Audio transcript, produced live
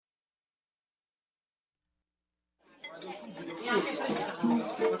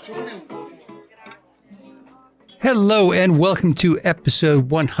Hello and welcome to episode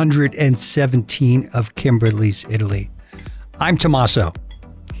 117 of Kimberly's Italy. I'm Tommaso,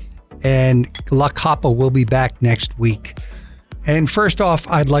 and La Coppa will be back next week. And first off,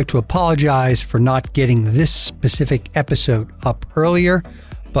 I'd like to apologize for not getting this specific episode up earlier,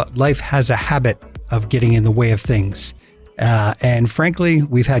 but life has a habit of getting in the way of things. And frankly,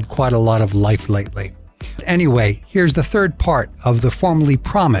 we've had quite a lot of life lately. Anyway, here's the third part of the formerly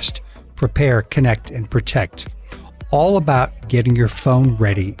promised Prepare, Connect, and Protect. All about getting your phone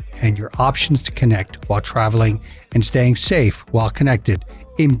ready and your options to connect while traveling and staying safe while connected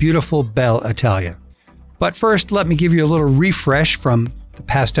in beautiful Bella Italia. But first, let me give you a little refresh from the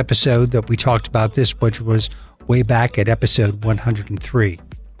past episode that we talked about this, which was way back at episode 103.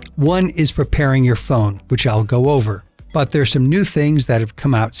 One is preparing your phone, which I'll go over, but there's some new things that have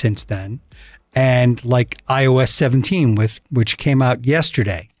come out since then, and like iOS 17, which came out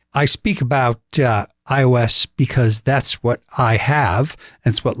yesterday. I speak about iOS because that's what I have,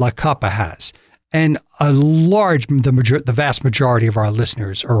 and it's what La Coppa has. And the vast majority of our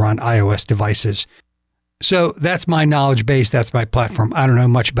listeners are on iOS devices. So that's my knowledge base, that's my platform. I don't know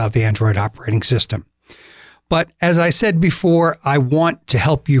much about the Android operating system. But as I said before, I want to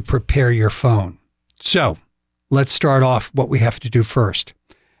help you prepare your phone. So let's start off what we have to do first.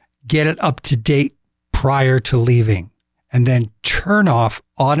 Get it up to date prior to leaving, and then turn off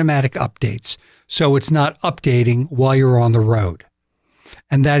automatic updates so it's not updating while you're on the road.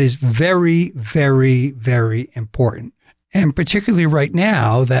 And that is very, very, very important. And particularly right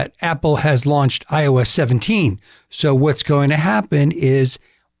now that Apple has launched iOS 17. So what's going to happen is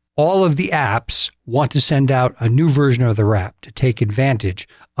all of the apps want to send out a new version of their app to take advantage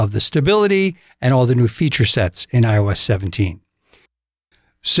of the stability and all the new feature sets in iOS 17.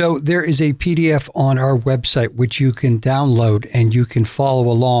 So there is a PDF on our website which you can download and you can follow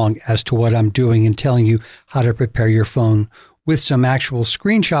along as to what I'm doing and telling you how to prepare your phone with some actual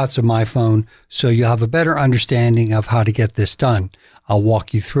screenshots of my phone so you'll have a better understanding of how to get this done. I'll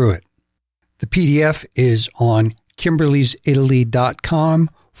walk you through it. The PDF is on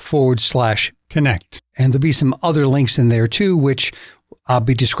kimberlysitaly.com/connect. And there'll be some other links in there too, which I'll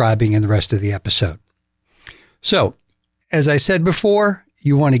be describing in the rest of the episode. So, as I said before,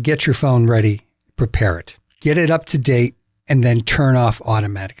 you want to get your phone ready, prepare it, get it up to date, and then turn off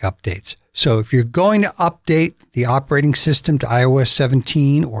automatic updates. So if you're going to update the operating system to iOS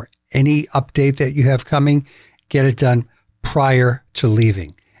 17 or any update that you have coming, get it done prior to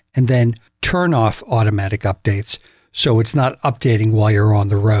leaving. And then turn off automatic updates so it's not updating while you're on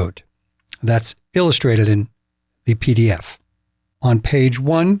the road. That's illustrated in the PDF. On page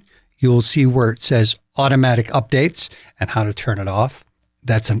 1, you'll see where it says automatic updates and how to turn it off.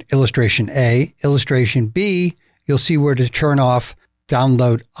 That's an illustration A. Illustration B, you'll see where to turn off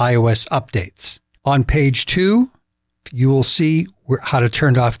download iOS updates. On page 2, you will see how to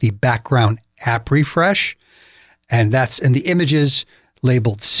turn off the background app refresh. And that's in the images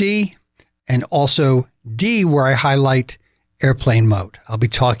labeled C and also D where I highlight airplane mode. I'll be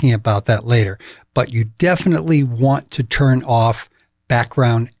talking about that later. But you definitely want to turn off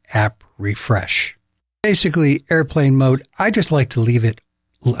background app refresh. Basically, airplane mode, I just like to leave it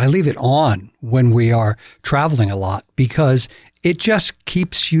on when we are traveling a lot because it just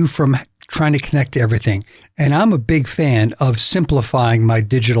keeps you from trying to connect to everything. And I'm a big fan of simplifying my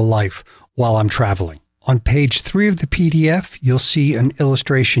digital life while I'm traveling. On page 3 of the PDF, you'll see an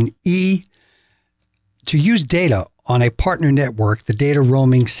illustration E. To use data on a partner network, the data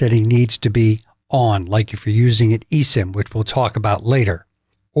roaming setting needs to be on, like if you're using an eSIM, which we'll talk about later.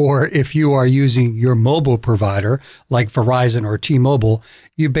 Or if you are using your mobile provider like Verizon or T-Mobile,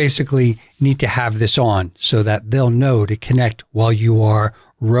 you basically need to have this on so that they'll know to connect while you are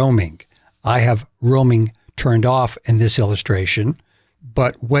roaming. I have roaming turned off in this illustration,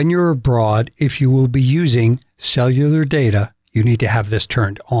 but when you're abroad, if you will be using cellular data, you need to have this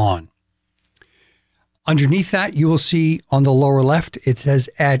turned on. Underneath that, you will see on the lower left, it says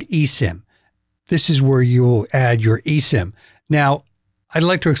Add eSIM. This is where you will add your eSIM. Now, I'd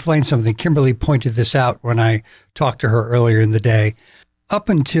like to explain something. Kimberly pointed this out when I talked to her earlier in the day. Up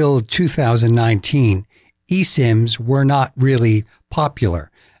until 2019, eSIMs were not really popular.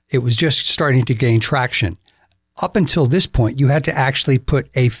 It was just starting to gain traction. Up until this point, you had to actually put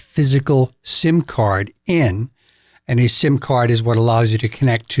a physical SIM card in, and a SIM card is what allows you to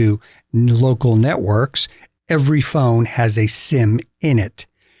connect to local networks. Every phone has a SIM in it.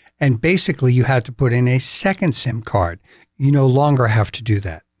 And basically, you had to put in a second SIM card. You no longer have to do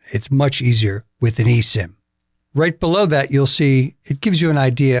that. It's much easier with an eSIM. Right below that, you'll see it gives you an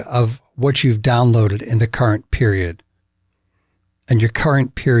idea of what you've downloaded in the current period. and your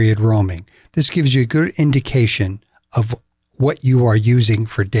current period roaming. This gives you a good indication of what you are using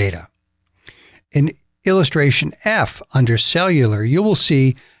for data. In illustration F under cellular, you will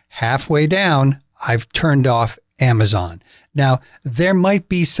see halfway down, I've turned off Amazon. Now, there might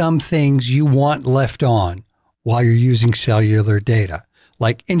be some things you want left on while you're using cellular data,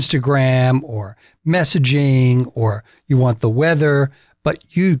 like Instagram or messaging, or you want the weather, but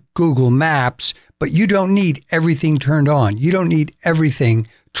you Google Maps, but you don't need everything turned on. You don't need everything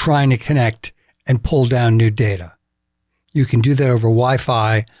trying to connect and pull down new data. You can do that over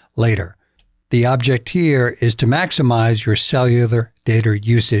Wi-Fi later. The object here is to maximize your cellular data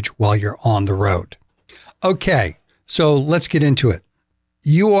usage while you're on the road. Okay, so let's get into it.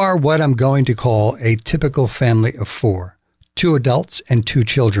 You are what I'm going to call a typical family of 4, 2 adults and 2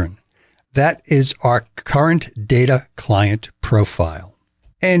 children. That is our current data client profile.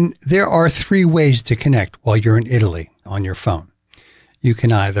 And there are 3 ways to connect while you're in Italy on your phone. You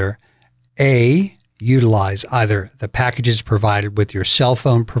can either A, utilize either the packages provided with your cell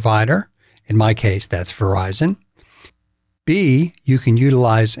phone provider. In my case, that's Verizon. B, you can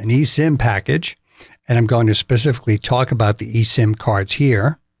utilize an eSIM package. And I'm going to specifically talk about the eSIM cards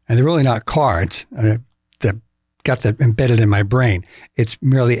here. And they're really not cards that got that embedded in my brain. It's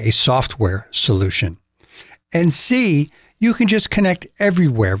merely a software solution. And C, you can just connect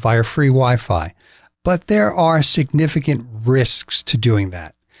everywhere via free Wi-Fi. But there are significant risks to doing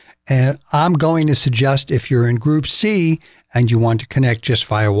that. And I'm going to suggest if you're in Group C and you want to connect just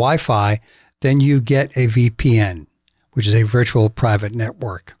via Wi-Fi, then you get a VPN, which is a virtual private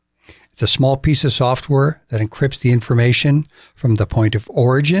network. It's a small piece of software that encrypts the information from the point of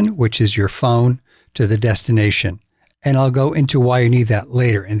origin, which is your phone, to the destination. And I'll go into why you need that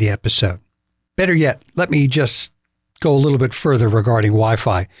later in the episode. Better yet, let me just go a little bit further regarding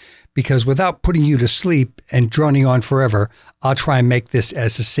Wi-Fi, because without putting you to sleep and droning on forever, I'll try and make this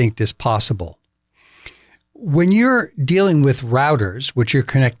as succinct as possible. When you're dealing with routers, which you're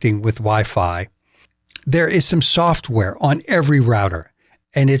connecting with Wi-Fi, there is some software on every router.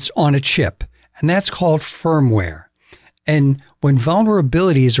 And it's on a chip, and that's called firmware. And when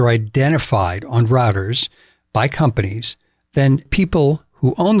vulnerabilities are identified on routers by companies, then people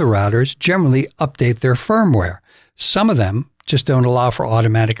who own the routers generally update their firmware. Some of them just don't allow for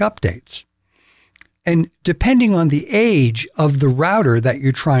automatic updates. And depending on the age of the router that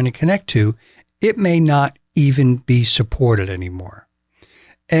you're trying to connect to, it may not even be supported anymore.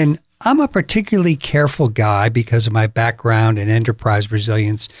 And I'm a particularly careful guy because of my background in enterprise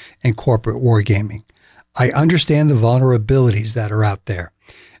resilience and corporate wargaming. I understand the vulnerabilities that are out there.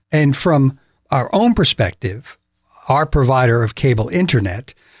 And from our own perspective, our provider of cable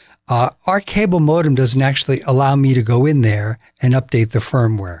internet, our cable modem doesn't actually allow me to go in there and update the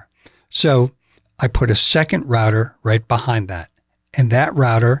firmware. So I put a second router right behind that. And that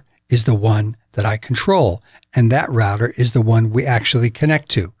router is the one that I control. And that router is the one we actually connect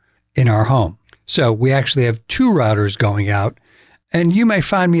to in our home. So we actually have 2 routers going out, and you may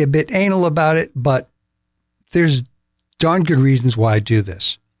find me a bit anal about it, but there's darn good reasons why I do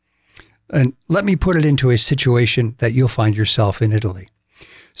this. And let me put it into a situation that you'll find yourself in Italy.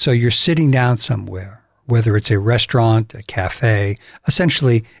 So you're sitting down somewhere, whether it's a restaurant, a cafe,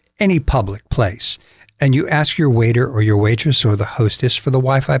 essentially any public place, and you ask your waiter or your waitress or the hostess for the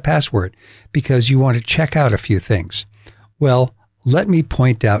Wi-Fi password because you want to check out a few things. Well, let me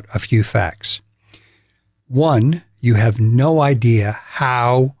point out a few facts. 1, you have no idea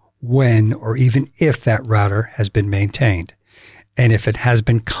how, when, or even if that router has been maintained, and if it has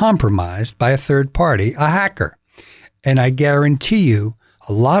been compromised by a third party, a hacker. And I guarantee you,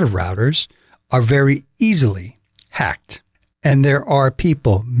 a lot of routers are very easily hacked. And there are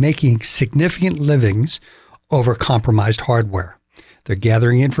people making significant livings over compromised hardware. They're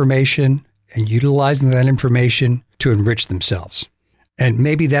gathering information and utilizing that information to enrich themselves. And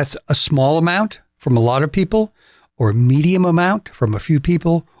maybe that's a small amount from a lot of people, or a medium amount from a few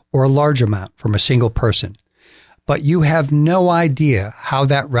people, or a large amount from a single person. But you have no idea how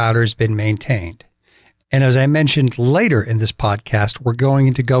that router has been maintained. And as I mentioned later in this podcast, we're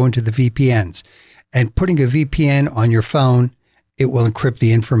going to go into the VPNs. And putting a VPN on your phone, it will encrypt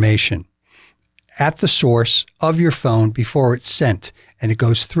the information at the source of your phone before it's sent. And it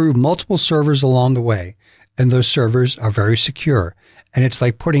goes through multiple servers along the way. And those servers are very secure. And it's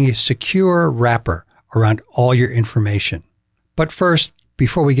like putting a secure wrapper around all your information. But first,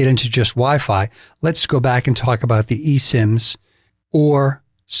 before we get into just Wi-Fi, let's go back and talk about the eSIMs or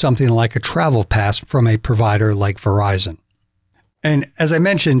something like a travel pass from a provider like Verizon. And as I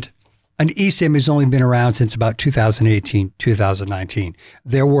mentioned, An eSIM has only been around since about 2018, 2019.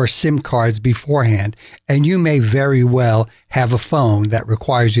 There were SIM cards beforehand, and you may very well have a phone that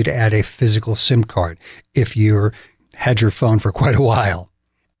requires you to add a physical SIM card if you had your phone for quite a while.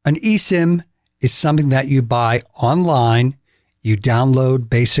 An eSIM is something that you buy online. You download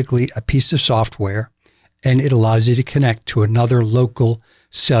basically a piece of software, and it allows you to connect to another local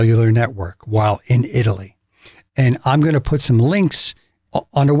cellular network while in Italy. And I'm going to put some links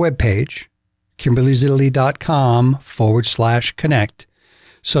on a webpage, kimberlysitaly.com/connect.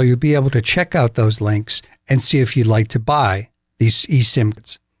 So you'll be able to check out those links and see if you'd like to buy these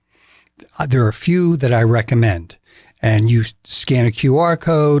eSIMs. There are a few that I recommend. And you scan a QR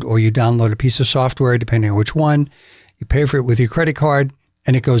code or you download a piece of software, depending on which one. You pay for it with your credit card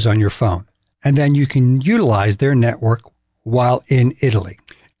and it goes on your phone. And then you can utilize their network while in Italy.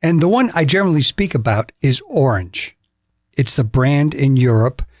 And the one I generally speak about is Orange. It's the brand in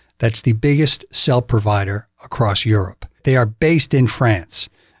Europe that's the biggest cell provider across Europe. They are based in France.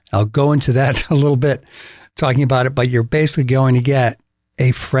 I'll go into that a little bit talking about it, but you're basically going to get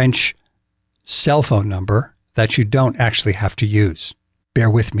a French cell phone number that you don't actually have to use. Bear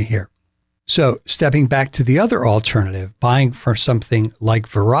with me here. So stepping back to the other alternative, buying for something like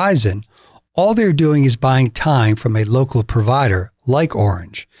Verizon, all they're doing is buying time from a local provider like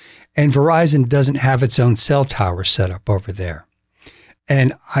Orange. And Verizon doesn't have its own cell tower set up over there.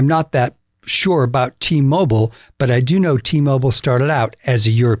 And I'm not that sure about T-Mobile, but I do know T-Mobile started out as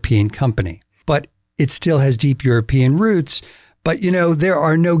a European company. But it still has deep European roots. But, you know, there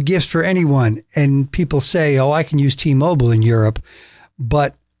are no gifts for anyone. And people say, oh, I can use T-Mobile in Europe,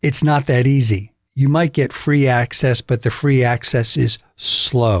 but it's not that easy. You might get free access, but the free access is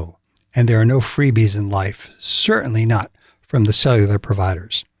slow. And there are no freebies in life, certainly not from the cellular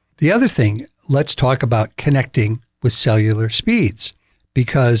providers. The other thing, let's talk about connecting with cellular speeds,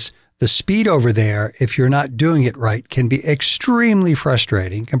 because the speed over there, if you're not doing it right, can be extremely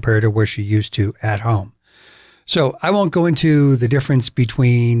frustrating compared to what you're used to at home. So I won't go into the difference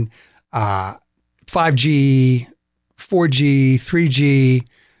between 5G, 4G, 3G.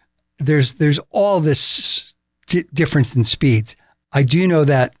 There's all this difference in speeds. I do know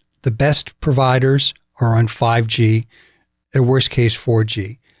that the best providers are on 5G, at worst case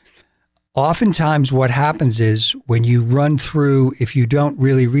 4G. Oftentimes what happens is when you run through, if you don't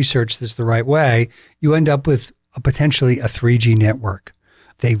really research this the right way, you end up with potentially a 3G network.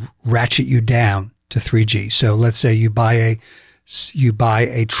 They ratchet you down to 3G. So let's say you buy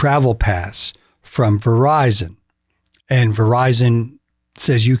a travel pass from Verizon, and Verizon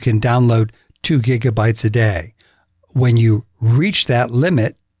says you can download 2 gigabytes a day. When you reach that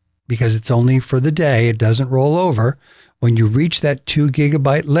limit, because it's only for the day, it doesn't roll over. When you reach that 2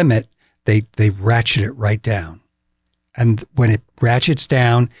 gigabyte limit, they ratchet it right down. And when it ratchets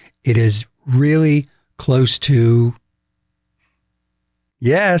down, it is really close to,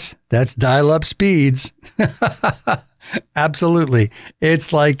 yes, that's dial-up speeds. Absolutely.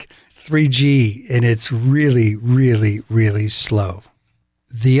 It's like 3G, and it's really, really, really slow.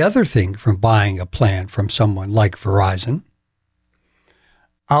 The other thing from buying a plan from someone like Verizon,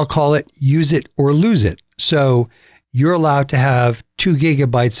 I'll call it use it or lose it. So you're allowed to have 2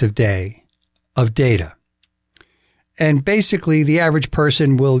 gigabytes a day of data. And basically, the average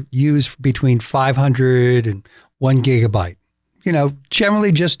person will use between 500 and 1 gigabyte. You know,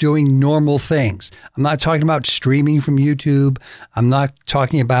 generally just doing normal things. I'm not talking about streaming from YouTube. I'm not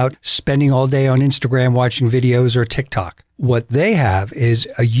talking about spending all day on Instagram watching videos or TikTok. What they have is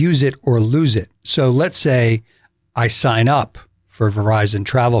a use it or lose it. So let's say I sign up for Verizon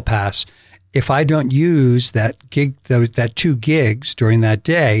Travel Pass. If I don't use that 2 gigs during that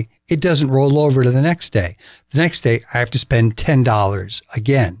day, it doesn't roll over to the next day. The next day, I have to spend $10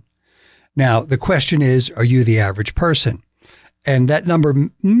 again. Now, the question is, are you the average person? And that number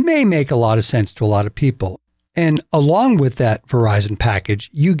may make a lot of sense to a lot of people. And along with that Verizon package,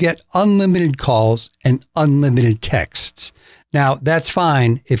 you get unlimited calls and unlimited texts. Now, that's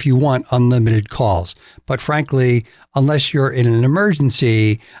fine if you want unlimited calls. But frankly, unless you're in an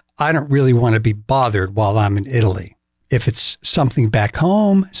emergency, I don't really want to be bothered while I'm in Italy. If it's something back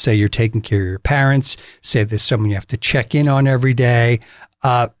home, say you're taking care of your parents, say there's someone you have to check in on every day,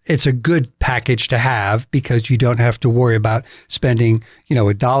 it's a good package to have because you don't have to worry about spending,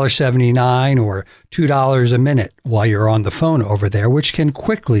 $1.79 or $2 a minute while you're on the phone over there, which can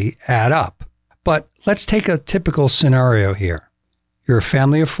quickly add up. But let's take a typical scenario here. You're a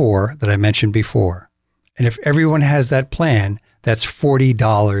family of 4 that I mentioned before. And if everyone has that plan, that's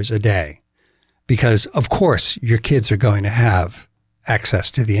 $40 a day. Because, of course, your kids are going to have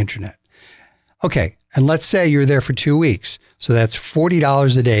access to the internet. Okay, And let's say you're there for 2 weeks. So that's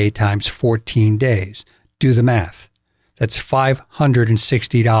 $40 a day times 14 days. Do the math. That's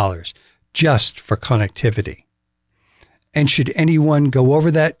 $560 just for connectivity. And should anyone go over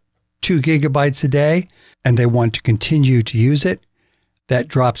that 2 gigabytes a day and they want to continue to use it, that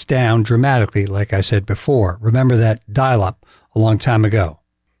drops down dramatically, like I said before. Remember that dial-up a long time ago.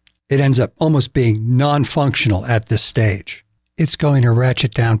 It ends up almost being non-functional at this stage. It's going to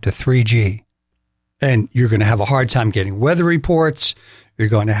ratchet down to 3G. And you're going to have a hard time getting weather reports. You're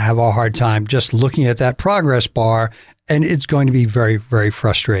going to have a hard time just looking at that progress bar. And it's going to be very, very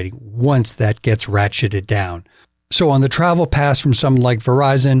frustrating once that gets ratcheted down. So on the travel pass from someone like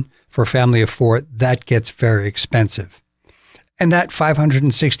Verizon for a family of 4, that gets very expensive. And that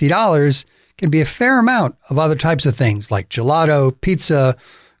 $560 can be a fair amount of other types of things like gelato, pizza,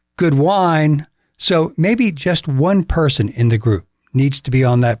 good wine. So maybe just one person in the group needs to be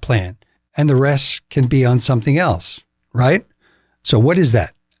on that plan and the rest can be on something else, right? So what is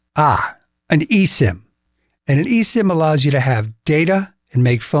that? An eSIM. And an eSIM allows you to have data and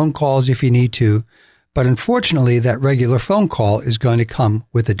make phone calls if you need to. But unfortunately, that regular phone call is going to come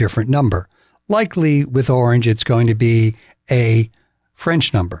with a different number. Likely with Orange, it's going to be a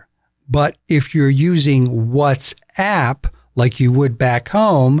French number. But if you're using WhatsApp like you would back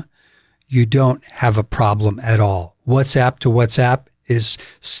home, you don't have a problem at all. WhatsApp to WhatsApp is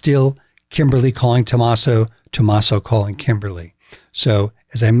still Kimberly calling Tommaso, Tommaso calling Kimberly. So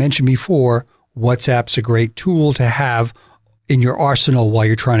as I mentioned before, WhatsApp's a great tool to have in your arsenal while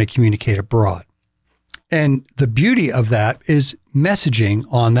you're trying to communicate abroad. And the beauty of that is messaging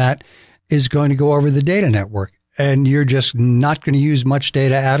on that is going to go over the data network. And you're just not going to use much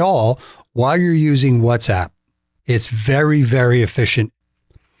data at all while you're using WhatsApp. It's very, very efficient.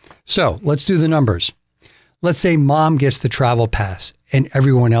 So let's do the numbers. Let's say mom gets the travel pass and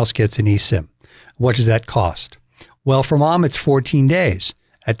everyone else gets an eSIM. What does that cost? Well, for mom, it's 14 days.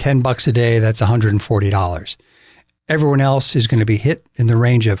 At $10 a day, that's $140. Everyone else is going to be hit in the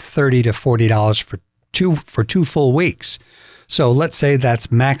range of $30 to $40 for two full weeks. So let's say that's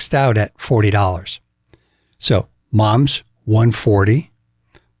maxed out at $40. So mom's $140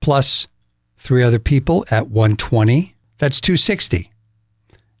 plus 3 other people at $120. That's $260.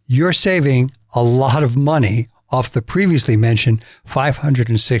 You're saving a lot of money off the previously mentioned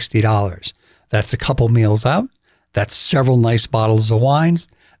 $560. That's a couple meals out. That's several nice bottles of wines.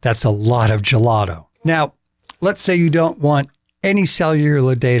 That's a lot of gelato. Now, let's say you don't want any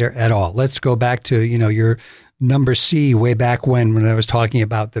cellular data at all. Let's go back to, your number C way back when I was talking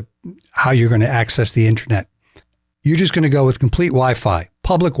about how you're going to access the internet. You're just going to go with complete Wi-Fi,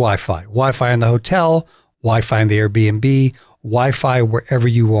 public Wi-Fi, Wi-Fi in the hotel, Wi-Fi in the Airbnb, Wi-Fi wherever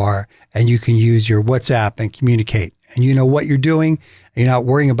you are, and you can use your WhatsApp and communicate. And you know what you're doing. You're not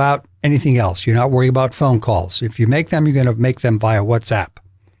worrying about anything else. You're not worrying about phone calls. If you make them, you're going to make them via WhatsApp.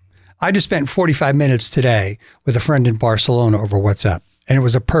 I just spent 45 minutes today with a friend in Barcelona over WhatsApp, and it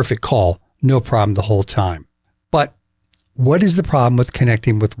was a perfect call. No problem the whole time. But what is the problem with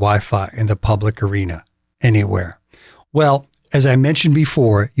connecting with Wi-Fi in the public arena anywhere? Well, as I mentioned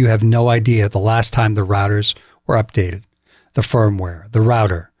before, you have no idea the last time the routers were updated, the firmware, the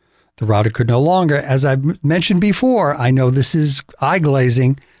router. The router could no longer, as I mentioned before, I know this is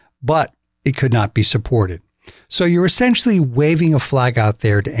eye-glazing, but it could not be supported. So you're essentially waving a flag out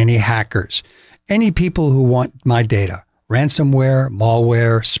there to any hackers, any people who want my data, ransomware,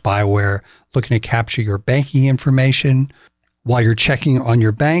 malware, spyware, looking to capture your banking information while you're checking on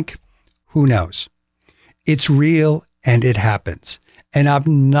your bank. Who knows? It's real and it happens. And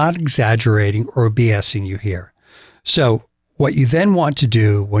I'm not exaggerating or BSing you here. So what you then want to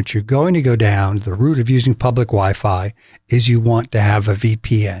do once you're going to go down the route of using public Wi-Fi is you want to have a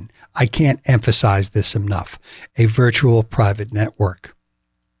VPN. I can't emphasize this enough. A virtual private network.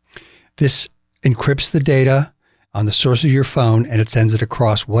 This encrypts the data on the source of your phone and it sends it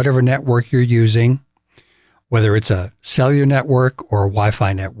across whatever network you're using, whether it's a cellular network or a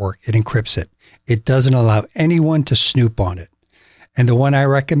Wi-Fi network. It encrypts it. It doesn't allow anyone to snoop on it. And the one I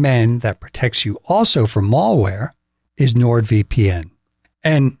recommend that protects you also from malware is NordVPN.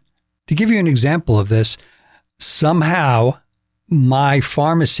 And to give you an example of this, somehow my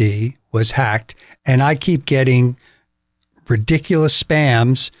pharmacy was hacked and I keep getting ridiculous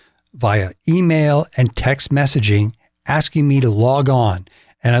spams via email and text messaging asking me to log on.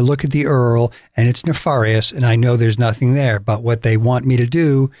 And I look at the URL and it's nefarious and I know there's nothing there. But what they want me to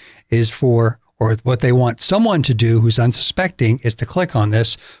do or what they want someone to do who's unsuspecting is to click on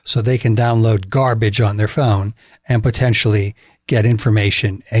this so they can download garbage on their phone and potentially get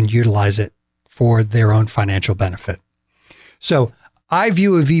information and utilize it for their own financial benefit. So I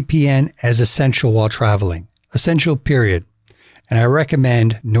view a VPN as essential while traveling. Essential, period. And I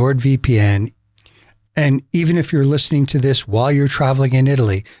recommend NordVPN. And even if you're listening to this while you're traveling in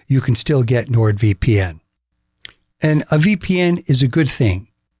Italy, you can still get NordVPN. And a VPN is a good thing.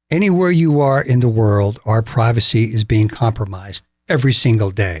 Anywhere you are in the world, our privacy is being compromised every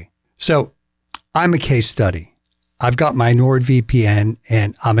single day. So I'm a case study. I've got my NordVPN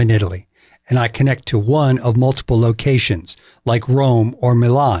and I'm in Italy. And I connect to one of multiple locations like Rome or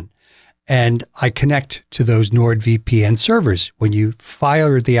Milan. And I connect to those NordVPN servers. When you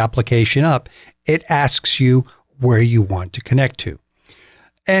fire the application up, it asks you where you want to connect to.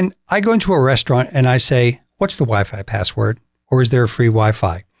 And I go into a restaurant and I say, what's the Wi-Fi password? Or is there a free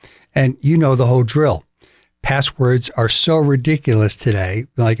Wi-Fi? And you know the whole drill. Passwords are so ridiculous today.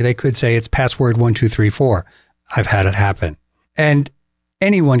 Like they could say it's password 1234. I've had it happen. And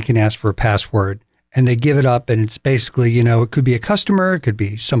anyone can ask for a password and they give it up. And it's basically, it could be a customer, it could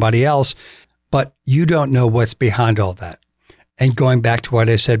be somebody else, but you don't know what's behind all that. And going back to what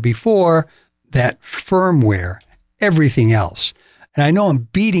I said before, that firmware, everything else. And I know I'm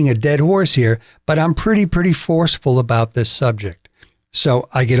beating a dead horse here, but I'm pretty forceful about this subject. So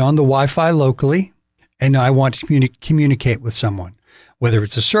I get on the Wi-Fi locally and I want to communicate with someone, whether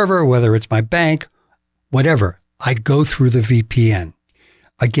it's a server, whether it's my bank, whatever. I go through the VPN.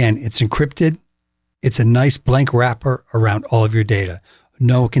 Again, it's encrypted. It's a nice blank wrapper around all of your data.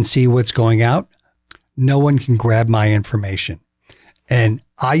 No one can see what's going out. No one can grab my information. And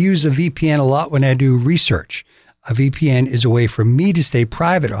I use a VPN a lot when I do research. A VPN is a way for me to stay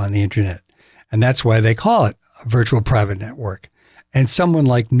private on the internet. And that's why they call it a virtual private network. And someone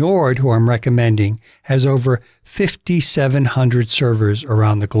like Nord, who I'm recommending, has over 5,700 servers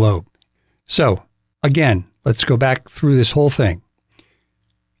around the globe. So again, let's go back through this whole thing.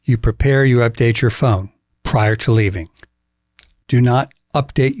 You prepare, you update your phone prior to leaving. Do not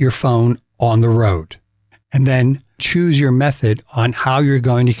update your phone on the road. And then choose your method on how you're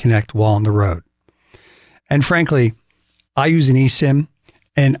going to connect while on the road. And frankly, I use an eSIM,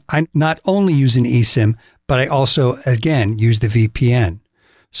 and I not only use an eSIM, but I also, again, use the VPN.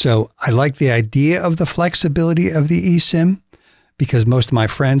 So I like the idea of the flexibility of the eSIM because most of my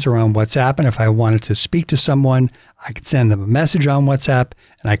friends are on WhatsApp. And if I wanted to speak to someone, I could send them a message on WhatsApp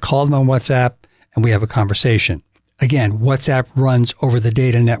and I call them on WhatsApp and we have a conversation. Again, WhatsApp runs over the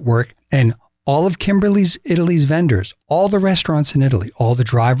data network and all of Kimberly's Italy's vendors, all the restaurants in Italy, all the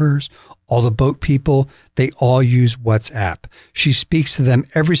drivers, all the boat people, they all use WhatsApp. She speaks to them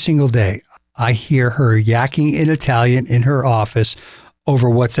every single day. I hear her yakking in Italian in her office over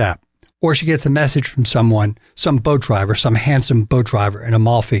WhatsApp. Or she gets a message from someone, some boat driver, some handsome boat driver in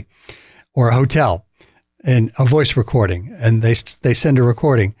Amalfi or a hotel, and a voice recording. And they send a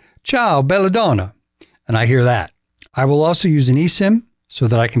recording, ciao, bella donna. And I hear that. I will also use an eSIM so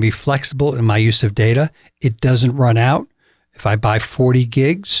that I can be flexible in my use of data. It doesn't run out. If I buy 40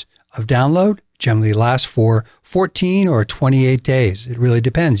 gigs of download, generally lasts for 14 or 28 days. It really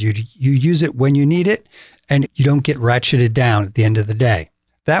depends. You use it when you need it and you don't get ratcheted down at the end of the day.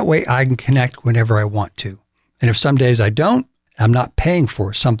 That way I can connect whenever I want to. And if some days I don't, I'm not paying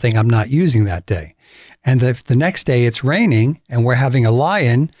for something I'm not using that day. And if the next day it's raining and we're having a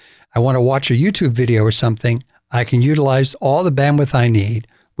lie-in, I want to watch a YouTube video or something, I can utilize all the bandwidth I need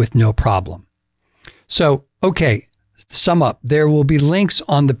with no problem. So, okay, sum up. There will be links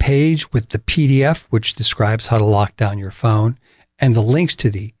on the page with the PDF, which describes how to lock down your phone, and the links to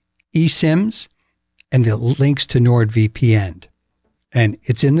the eSIMs and the links to NordVPN. And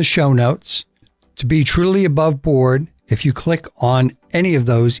it's in the show notes. To be truly above board, if you click on any of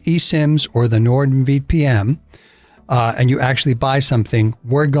those eSIMs or the NordVPN, and you actually buy something,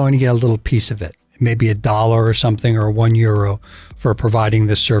 we're going to get a little piece of it. Maybe $1 or something or €1 for providing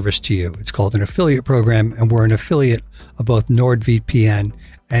this service to you. It's called an affiliate program, and we're an affiliate of both NordVPN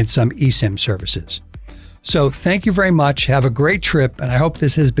and some eSIM services. So thank you very much. Have a great trip, and I hope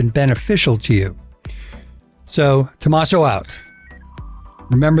this has been beneficial to you. So Tommaso out.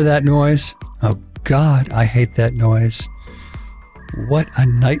 Remember that noise? Oh God, I hate that noise. What a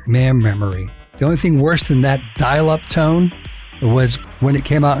nightmare memory. The only thing worse than that dial-up tone was when it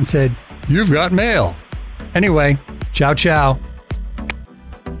came out and said, "You've got mail." Anyway, ciao, ciao.